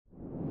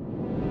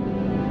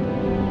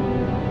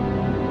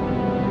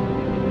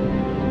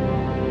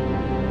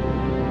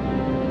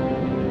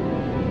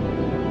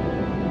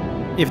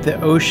If the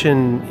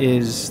ocean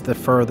is the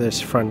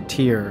furthest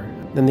frontier,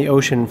 then the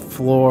ocean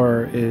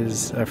floor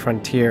is a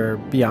frontier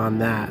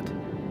beyond that.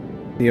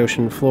 The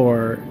ocean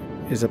floor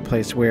is a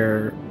place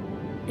where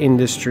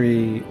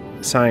industry,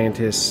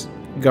 scientists,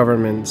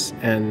 governments,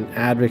 and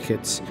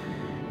advocates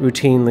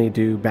routinely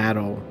do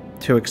battle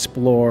to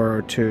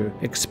explore, to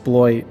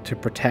exploit, to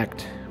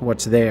protect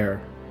what's there.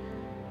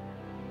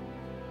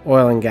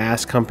 Oil and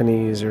gas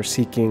companies are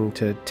seeking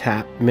to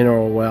tap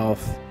mineral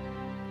wealth.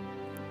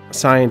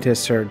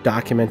 Scientists are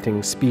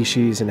documenting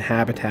species and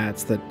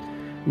habitats that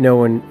no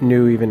one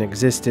knew even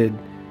existed,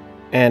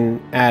 and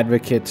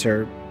advocates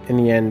are, in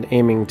the end,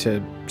 aiming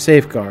to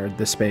safeguard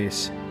the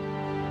space.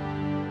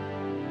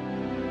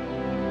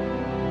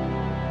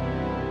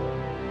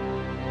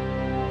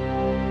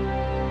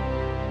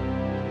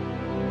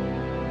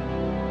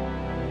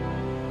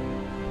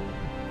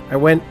 I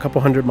went a couple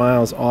hundred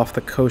miles off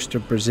the coast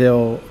of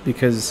Brazil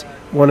because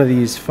one of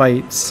these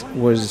fights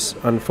was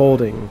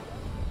unfolding.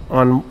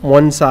 On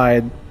one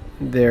side,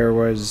 there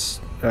was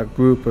a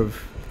group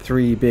of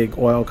 3 big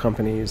oil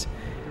companies.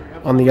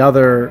 On the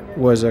other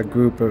was a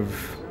group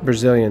of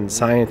Brazilian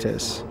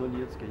scientists.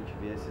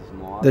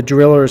 The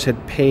drillers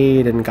had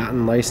paid and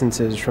gotten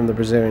licenses from the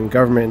Brazilian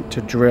government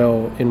to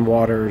drill in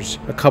waters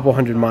a couple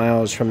hundred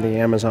miles from the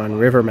Amazon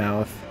River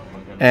mouth.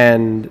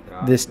 And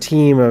this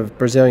team of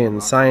Brazilian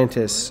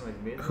scientists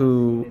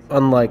who,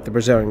 unlike the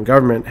Brazilian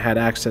government, had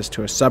access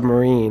to a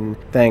submarine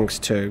thanks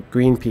to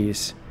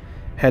Greenpeace,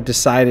 had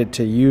decided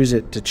to use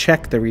it to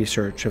check the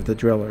research of the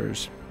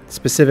drillers,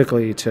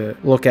 specifically to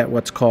look at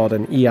what's called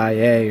an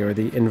EIA, or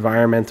the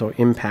Environmental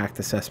Impact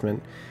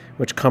Assessment,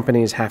 which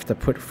companies have to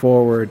put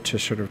forward to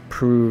sort of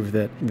prove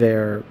that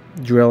their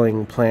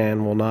drilling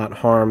plan will not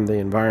harm the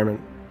environment.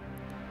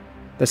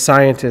 The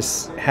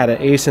scientists had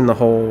an ace in the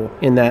hole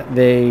in that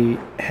they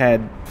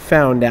had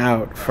found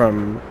out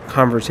from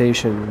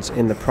conversations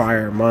in the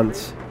prior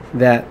months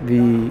that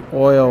the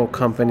oil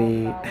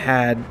company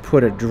had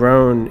put a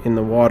drone in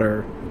the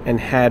water and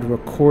had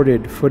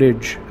recorded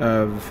footage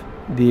of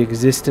the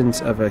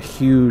existence of a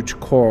huge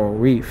coral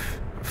reef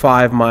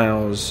 5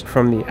 miles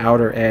from the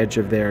outer edge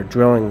of their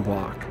drilling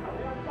block.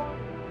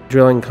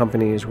 Drilling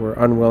companies were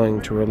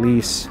unwilling to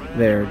release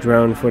their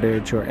drone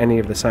footage or any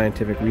of the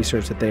scientific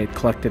research that they had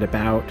collected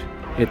about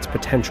its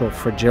potential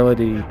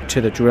fragility to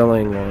the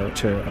drilling or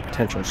to a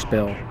potential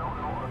spill.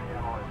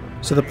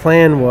 So the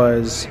plan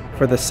was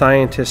for the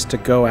scientists to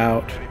go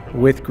out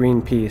with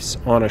Greenpeace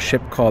on a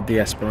ship called the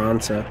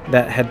Esperança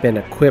that had been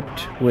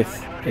equipped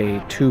with a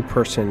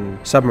 2-person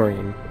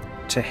submarine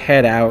to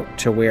head out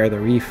to where the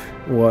reef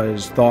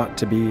was thought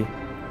to be.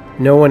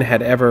 No one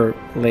had ever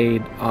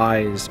laid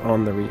eyes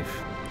on the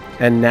reef.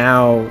 And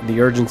now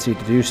the urgency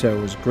to do so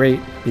was great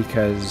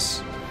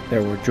because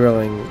there were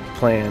drilling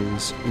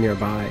plans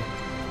nearby.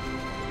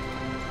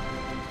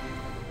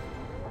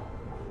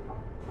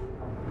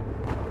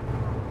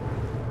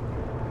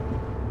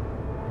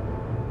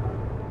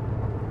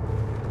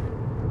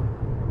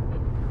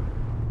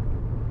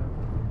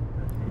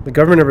 The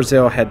government of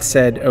Brazil had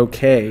said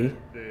okay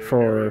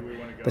for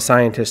the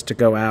scientists to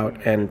go out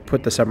and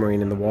put the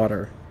submarine in the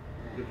water.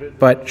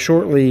 But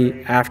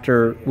shortly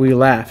after we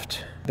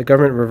left, the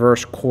government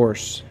reversed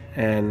course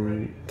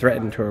and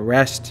threatened to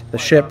arrest the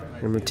ship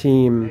and the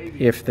team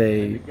if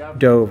they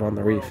dove on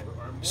the reef.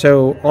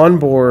 So on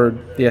board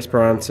the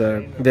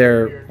Esperança,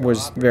 there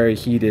was a very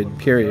heated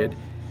period.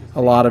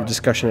 A lot of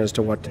discussion as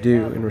to what to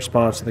do in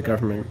response to the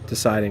government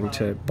deciding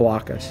to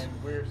block us.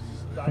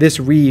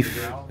 This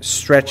reef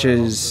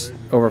stretches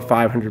over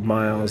 500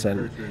 miles,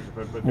 and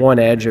one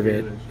edge of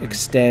it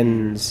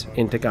extends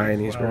into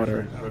Guyanese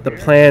water. The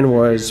plan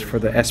was for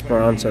the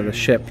Esperança, the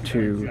ship,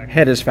 to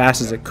head as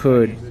fast as it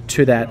could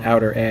to that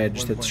outer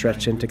edge that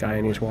stretched into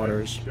Guyanese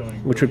waters,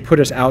 which would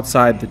put us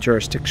outside the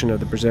jurisdiction of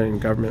the Brazilian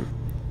government.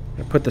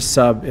 Put the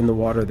sub in the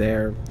water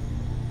there,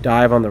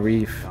 dive on the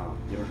reef,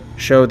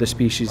 show the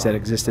species that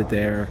existed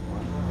there.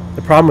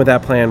 The problem with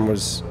that plan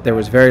was there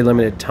was very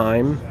limited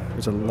time. It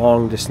was a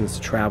long distance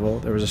to travel.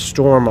 There was a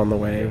storm on the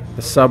way.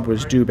 The sub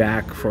was due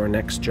back for a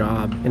next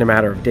job in a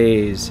matter of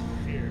days.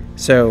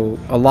 So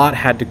a lot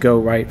had to go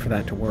right for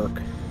that to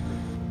work.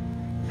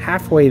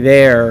 Halfway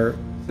there,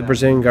 the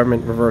Brazilian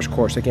government reversed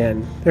course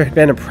again. There had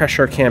been a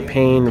pressure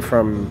campaign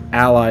from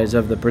allies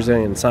of the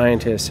Brazilian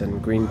scientists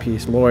and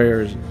Greenpeace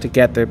lawyers to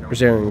get the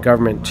Brazilian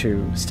government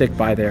to stick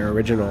by their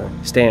original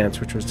stance,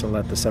 which was to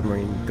let the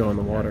submarine go in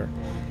the water.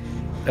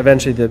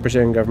 Eventually, the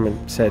Brazilian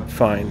government said,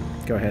 fine,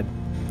 go ahead.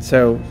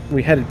 So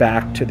we headed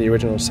back to the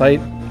original site.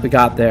 We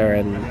got there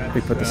and we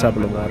put the sub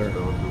in the water.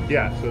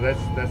 Yeah, so that's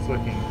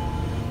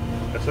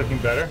looking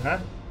better, huh?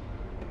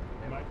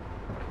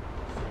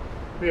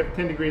 We have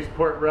 10 degrees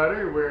port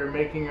rudder. We're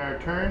making our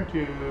turn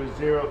to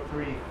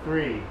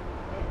 033.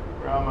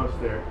 We're almost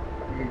there.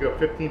 We can go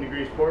 15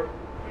 degrees port.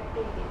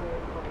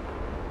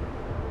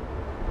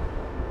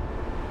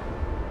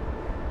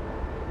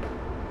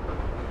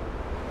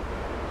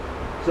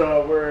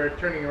 So we're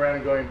turning around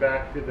and going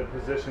back to the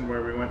position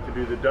where we went to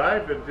do the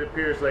dive. It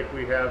appears like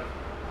we have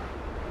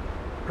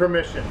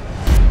permission.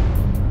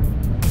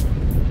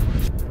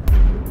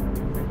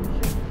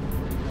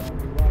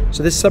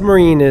 So this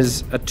submarine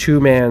is a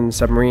two-man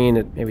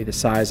submarine, maybe the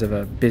size of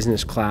a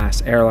business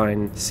class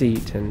airline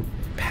seat, and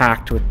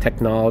packed with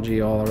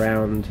technology all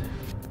around.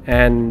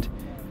 And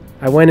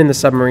I went in the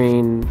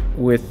submarine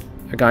with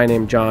a guy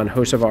named John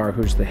Hocevar,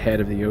 who's the head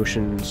of the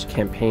Oceans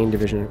Campaign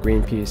Division of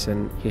Greenpeace,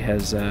 and he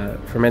has,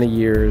 for many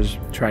years,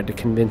 tried to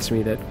convince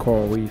me that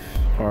coral reef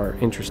are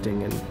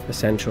interesting and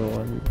essential.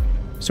 And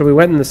so we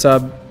went in the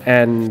sub,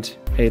 and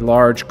a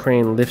large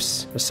crane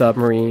lifts the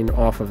submarine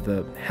off of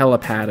the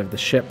helipad of the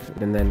ship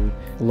and then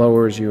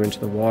lowers you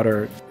into the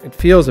water. It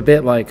feels a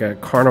bit like a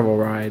carnival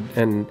ride,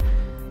 and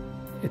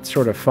it's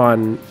sort of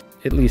fun.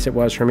 At least it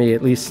was for me,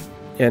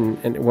 and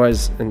it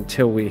was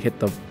until we hit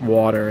the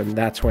water, and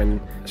that's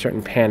when a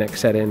certain panic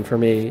set in for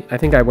me. I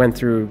think I went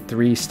through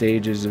 3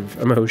 stages of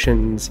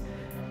emotions.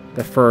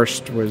 The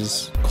first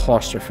was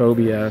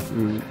claustrophobia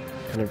and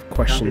kind of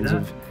questions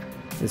of,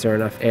 is there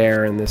enough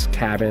air in this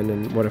cabin,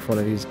 and what if one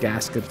of these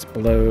gaskets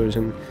blows?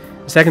 And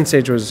the second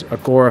stage was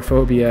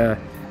agoraphobia.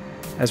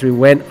 As we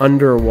went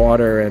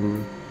underwater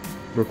and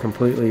were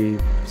completely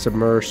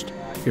submerged,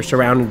 you're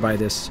surrounded by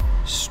this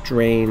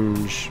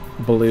strange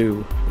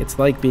blue. It's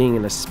like being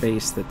in a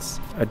space that's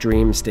a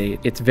dream state.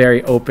 It's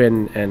very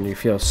open, and you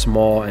feel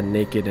small and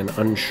naked and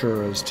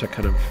unsure as to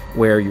kind of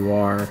where you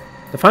are.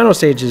 The final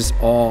stage is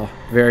awe.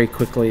 Very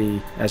quickly,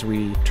 as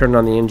we turned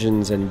on the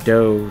engines and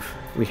dove,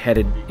 we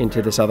headed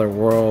into this other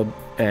world,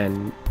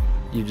 and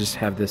you just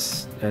have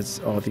this, as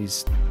all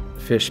these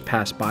fish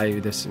pass by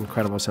you, this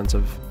incredible sense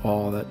of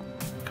awe that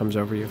comes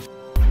over you.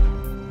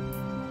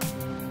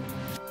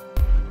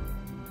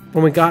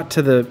 When we got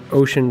to the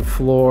ocean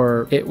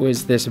floor, it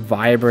was this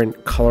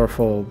vibrant,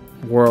 colorful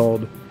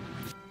world.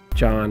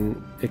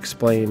 John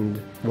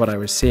explained what I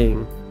was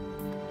seeing.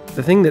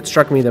 The thing that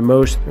struck me the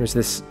most was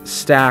this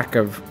stack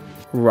of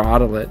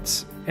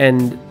rodolets,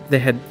 and they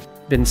had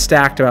been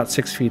stacked about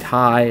 6 feet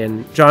high,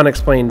 and John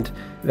explained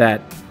that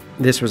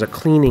this was a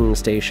cleaning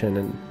station,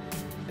 and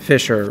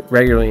fish are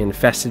regularly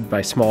infested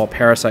by small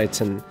parasites,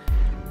 and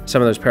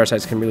some of those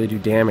parasites can really do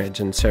damage,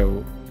 and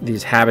so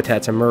these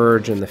habitats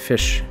emerge and the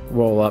fish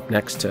roll up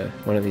next to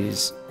one of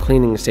these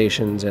cleaning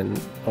stations, and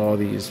all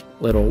these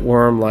little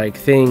worm-like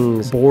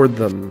things board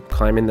them,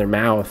 climb in their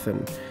mouth,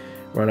 and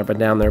run up and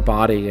down their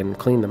body and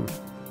clean them.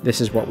 This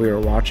is what we were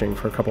watching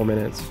for a couple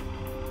minutes.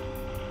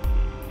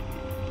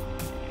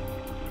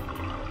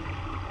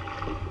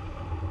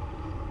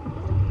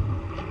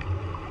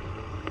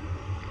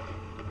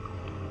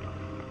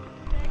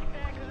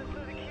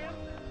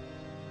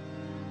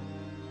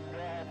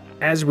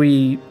 As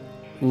we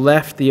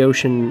left the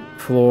ocean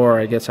floor,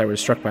 I guess I was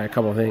struck by a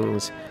couple of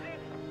things.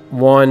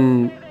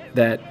 One,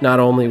 that not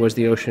only was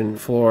the ocean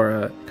floor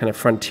a kind of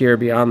frontier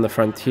beyond the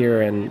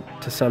frontier, and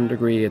to some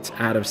degree its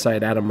out of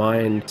sight, out of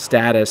mind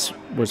status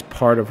was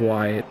part of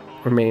why it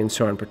remains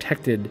so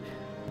unprotected,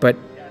 but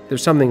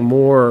there's something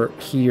more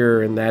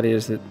here, and that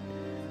is that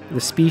the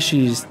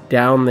species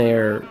down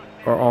there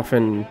are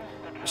often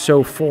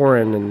so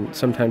foreign and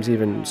sometimes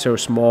even so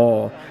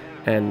small,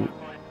 and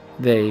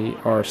they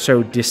are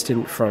so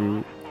distant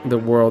from the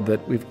world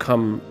that we've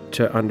come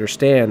to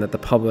understand, that the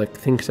public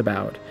thinks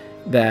about,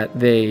 that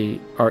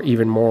they are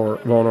even more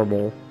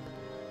vulnerable.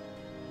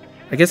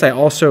 I guess I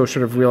also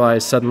sort of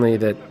realized suddenly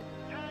that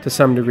to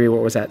some degree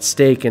what was at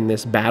stake in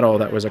this battle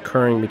that was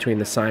occurring between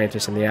the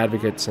scientists and the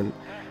advocates, and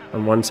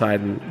on one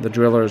side and the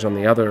drillers on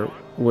the other,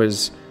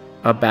 was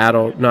a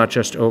battle not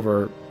just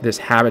over this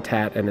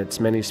habitat and its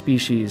many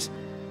species,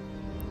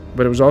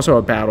 but it was also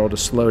a battle to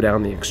slow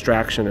down the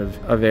extraction of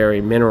a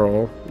very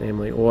mineral,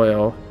 namely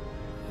oil,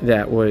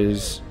 that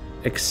was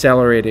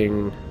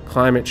accelerating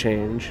climate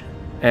change,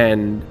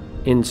 and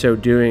in so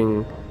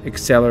doing,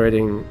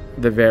 accelerating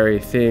the very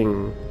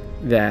thing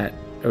that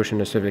ocean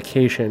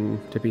acidification,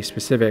 to be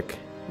specific,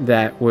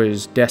 that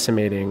was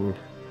decimating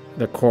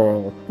the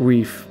coral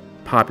reef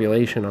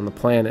population on the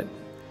planet.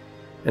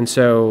 And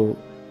so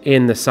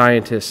in the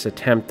scientists'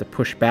 attempt to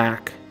push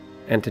back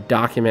and to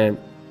document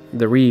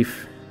the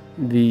reef,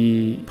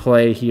 the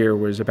play here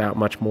was about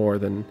much more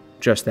than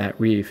just that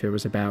reef. It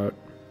was about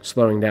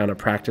slowing down a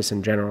practice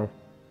in general.